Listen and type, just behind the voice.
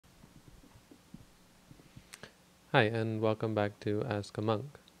Hi, and welcome back to Ask a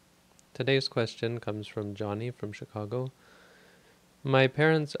Monk. Today's question comes from Johnny from Chicago. My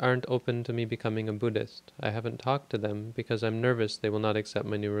parents aren't open to me becoming a Buddhist. I haven't talked to them because I'm nervous they will not accept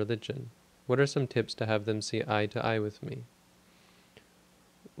my new religion. What are some tips to have them see eye to eye with me?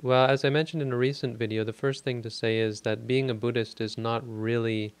 Well, as I mentioned in a recent video, the first thing to say is that being a Buddhist is not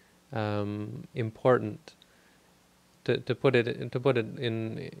really important. To put it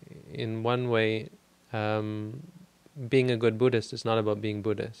in one way, um, being a good Buddhist is not about being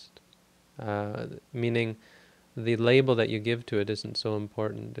Buddhist. Meaning the label that you give to it isn't so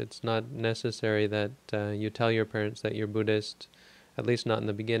important. It's not necessary that you tell your parents that you're Buddhist, at least not in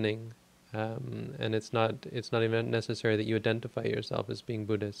the beginning. And it's not even necessary that you identify yourself as being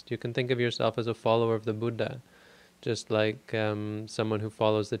Buddhist. You can think of yourself as a follower of the Buddha, just like someone who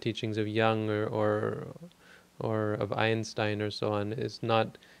follows the teachings of Jung or of Einstein or so on is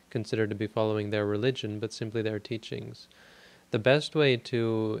not considered to be following their religion, but simply their teachings. The best way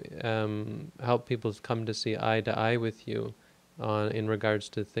to help people come to see eye to eye with you in regards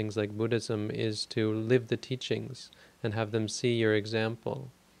to things like Buddhism is to live the teachings and have them see your example,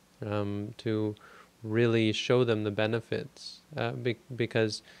 to really show them the benefits.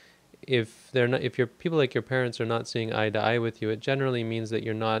 Because if your people like your parents are not seeing eye to eye with you, it generally means that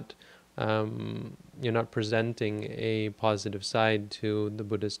you're not presenting a positive side to the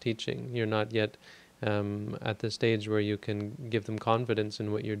Buddhist teaching. You're not yet at the stage where you can give them confidence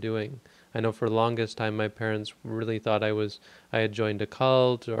in what you're doing. I know for the longest time my parents really thought I had joined a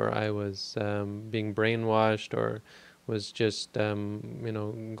cult, or I was being brainwashed, or was just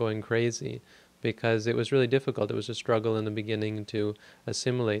going crazy, because it was really difficult. It was a struggle in the beginning to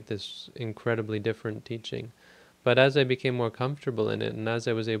assimilate this incredibly different teaching. But as I became more comfortable in it, and as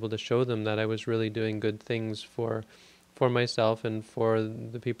I was able to show them that I was really doing good things for myself and for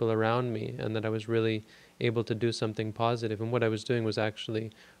the people around me, and that I was really able to do something positive, and what I was doing was actually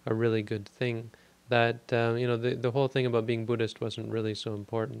a really good thing, that the whole thing about being Buddhist wasn't really so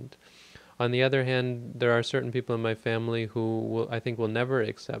important. On the other hand, there are certain people in my family who I think will never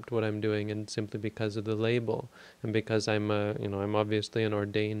accept what I'm doing, and simply because of the label, and because I'm obviously an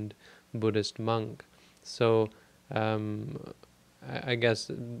ordained Buddhist monk. So I guess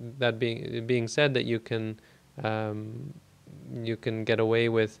that being said, that you can get away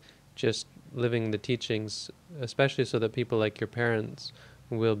with just living the teachings, especially so that people like your parents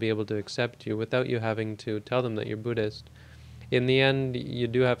will be able to accept you without you having to tell them that you're Buddhist. In the end, you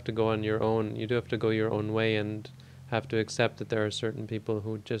do have to go on your own. You do have to go your own way, and have to accept that there are certain people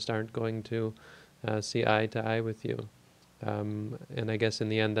who just aren't going to see eye to eye with you. And I guess in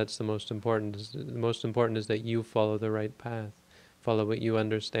the end, that's the most important. The most important is that you follow the right path, follow what you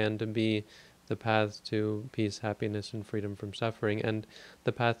understand to be the path to peace, happiness, and freedom from suffering, and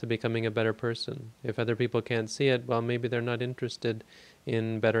the path to becoming a better person. If other people can't see it, well, maybe they're not interested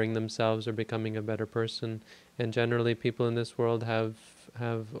in bettering themselves or becoming a better person. And generally, people in this world have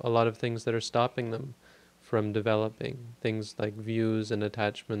a lot of things that are stopping them from developing, things like views and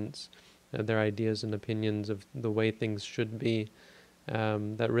attachments, their ideas and opinions of the way things should be,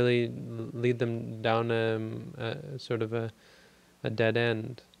 that really lead them down a sort of a dead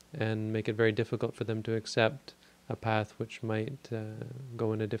end, and make it very difficult for them to accept a path which might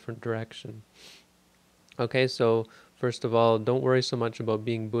go in a different direction. Okay, so first of all, don't worry so much about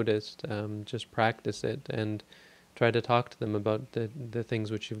being Buddhist. Just practice it, and try to talk to them about the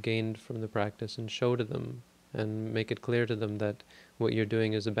things which you've gained from the practice, and show to them and make it clear to them that what you're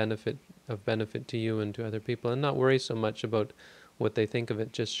doing is a benefit to you and to other people, and not worry so much about what they think of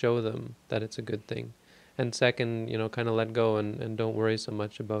it. Just show them that it's a good thing. And second, kind of let go, and don't worry so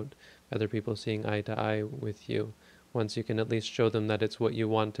much about other people seeing eye to eye with you. Once you can at least show them that it's what you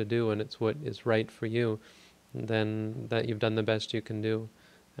want to do and it's what is right for you, then that you've done the best you can do,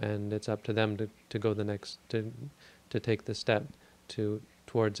 and it's up to them to go the next to take the step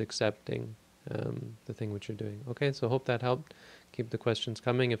towards accepting the thing which you're doing. Okay, so hope that helped. Keep the questions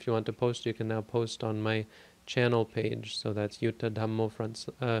coming. If you want to post, you can now post on my channel page. So that's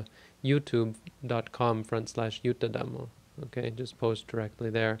youtube.com/yuttadhammo. Okay, just post directly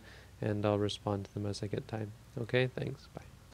there, and I'll respond to them as I get time. Okay, thanks. Bye.